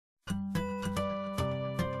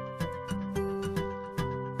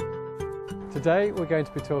Today we're going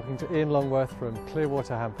to be talking to Ian Longworth from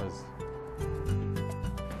Clearwater Hampers.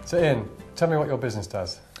 So Ian, tell me what your business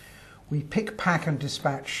does. We pick, pack and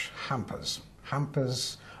dispatch hampers.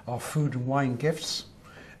 Hampers are food and wine gifts,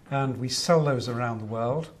 and we sell those around the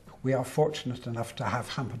world. We are fortunate enough to have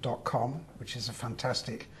hamper.com, which is a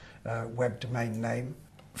fantastic web domain name.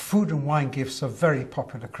 Food and wine gifts are very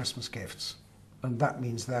popular Christmas gifts, and that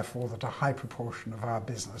means therefore that a high proportion of our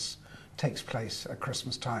business takes place at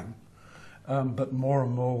Christmas time. But more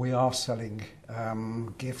and more we are selling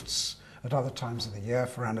gifts at other times of the year,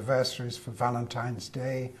 for anniversaries, for Valentine's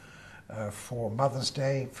Day, for Mother's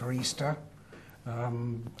Day, for Easter.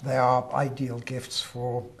 They are ideal gifts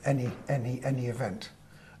for any event.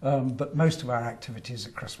 But most of our activity is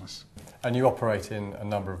at Christmas. And you operate in a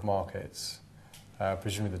number of markets.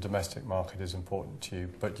 Presumably the domestic market is important to you,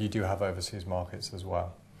 but you do have overseas markets as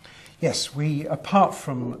well. Yes, we, apart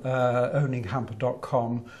from owning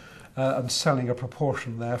hamper.com and selling a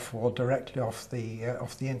proportion therefore directly off the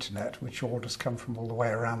internet, which orders come from all the way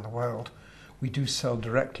around the world, we do sell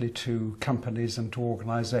directly to companies and to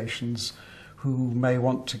organisations who may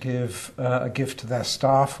want to give a gift to their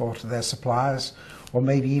staff or to their suppliers, or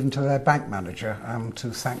maybe even to their bank manager to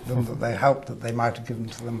thank them that they helped that they might have given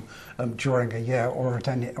to them during a year or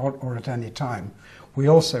at any time. We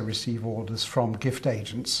also receive orders from gift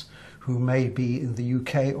agents who may be in the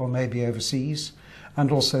UK or maybe overseas, and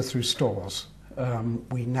also through stores.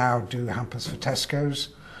 We now do hampers for Tesco's,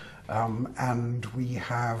 and we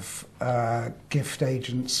have gift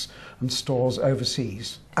agents and stores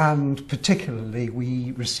overseas. And particularly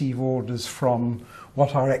we receive orders from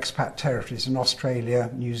what are expat territories in Australia,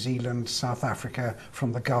 New Zealand, South Africa,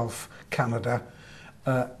 from the Gulf, Canada,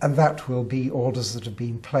 and that will be orders that have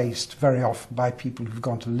been placed very often by people who've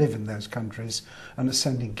gone to live in those countries and are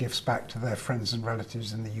sending gifts back to their friends and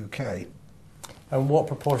relatives in the UK. And what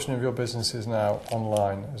proportion of your business is now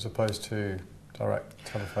online as opposed to direct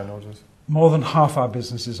telephone orders? More than half our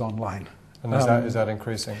business is online. And is that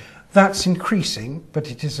increasing? That's increasing,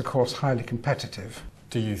 but it is of course highly competitive.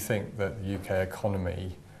 Do you think that the UK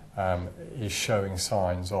economy is showing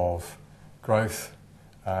signs of growth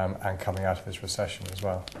and coming out of this recession as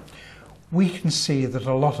well? We can see that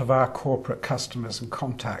a lot of our corporate customers and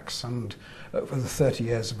contacts, and over the 30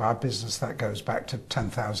 years of our business, that goes back to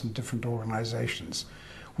 10,000 different organisations,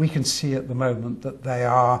 we can see at the moment that they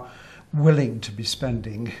are willing to be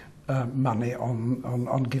spending money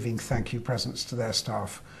on giving thank you presents to their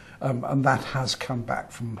staff. And that has come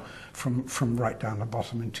back from right down the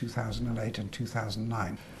bottom in 2008 and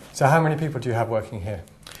 2009. So how many people do you have working here?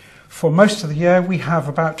 For most of the year we have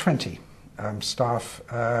about 20 staff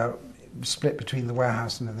split between the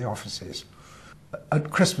warehouse and in the offices.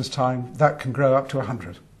 At Christmas time that can grow up to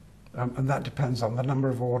 100, and that depends on the number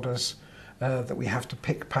of orders that we have to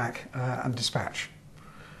pick, pack and dispatch.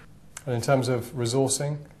 And in terms of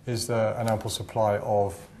resourcing, is there an ample supply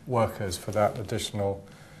of workers for that additional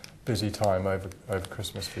busy time over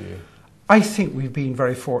Christmas for you? I think we've been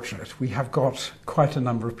very fortunate. We have got quite a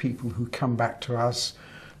number of people who come back to us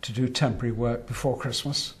to do temporary work before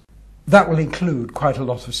Christmas. That will include quite a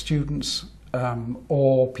lot of students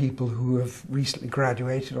or people who have recently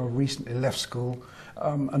graduated or recently left school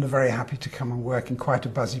and are very happy to come and work in quite a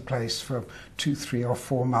buzzy place for 2, 3 or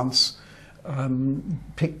 4 months,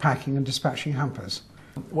 pick, packing and dispatching hampers.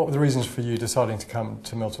 What were the reasons for you deciding to come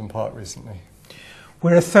to Milton Park recently?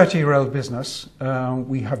 We're a 30-year-old business.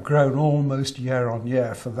 We have grown almost year on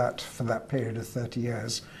year for that period of 30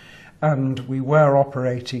 years. And we were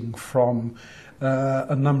operating from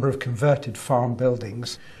a number of converted farm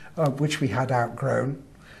buildings, which we had outgrown.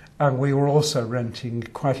 And we were also renting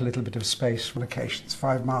quite a little bit of space from locations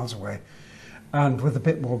 5 miles away. And with a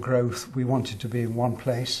bit more growth, we wanted to be in one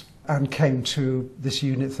place and came to this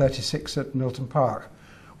Unit 36 at Milton Park,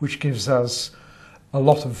 which gives us a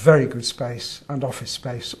lot of very good space and office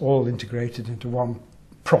space all integrated into one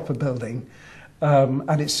proper building,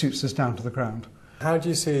 and it suits us down to the ground. How do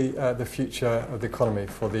you see the future of the economy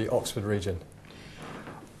for the Oxford region?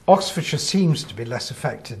 Oxfordshire seems to be less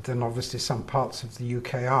affected than obviously some parts of the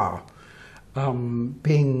UK are.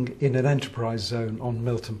 Being in an enterprise zone on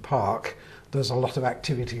Milton Park, there's a lot of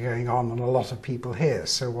activity going on and a lot of people here,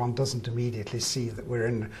 so one doesn't immediately see that we're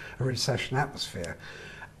in a recession atmosphere.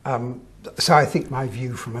 So I think my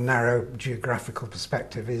view from a narrow geographical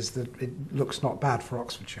perspective is that it looks not bad for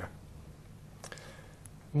Oxfordshire.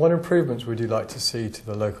 What improvements would you like to see to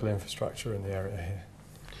the local infrastructure in the area here?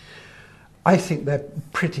 I think they're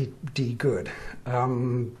pretty good,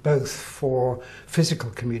 both for physical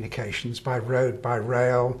communications by road, by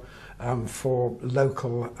rail, for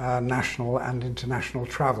local, national and international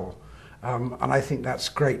travel. And I think that's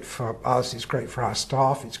great for us, it's great for our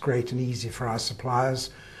staff, it's great and easy for our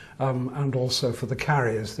suppliers, and also for the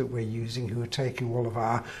carriers that we're using who are taking all of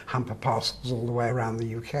our hamper parcels all the way around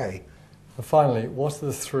the UK. And finally, what are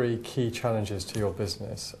the 3 key challenges to your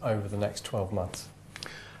business over the next 12 months?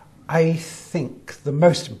 I think the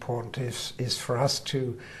most important is for us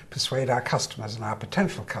to persuade our customers and our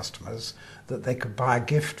potential customers that they could buy a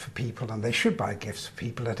gift for people, and they should buy gifts for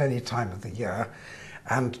people at any time of the year,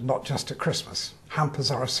 and not just at Christmas.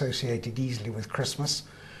 Hampers are associated easily with Christmas,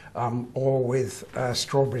 or with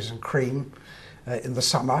strawberries and cream in the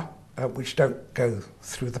summer, which don't go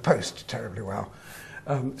through the post terribly well.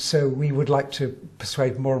 So we would like to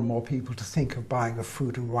persuade more and more people to think of buying a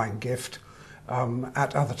food and wine gift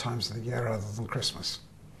at other times of the year other than Christmas.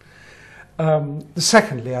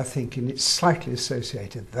 Secondly, I think, and it's slightly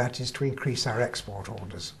associated, that is to increase our export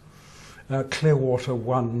orders. Clearwater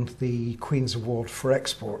won the Queen's Award for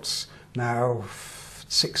Exports now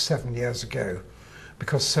 6-7 years ago,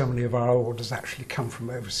 because so many of our orders actually come from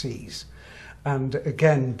overseas. And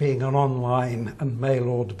again, being an online and mail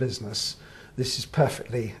order business, this is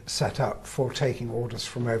perfectly set up for taking orders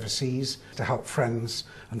from overseas to help friends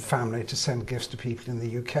and family to send gifts to people in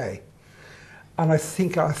the UK. And I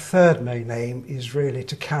think our third main aim is really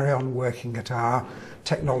to carry on working at our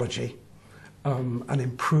technology and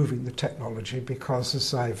improving the technology, because,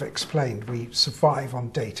 as I've explained, we survive on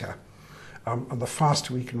data. And the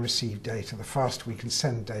faster we can receive data, the faster we can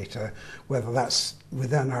send data, whether that's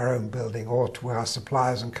within our own building or to our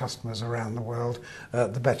suppliers and customers around the world,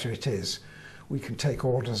 the better it is. We can take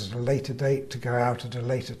orders at a later date to go out at a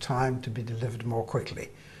later time to be delivered more quickly,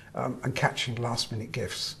 and catching last-minute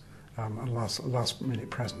gifts and last-minute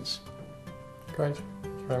presents. Great.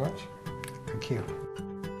 Thank you very much. Thank you.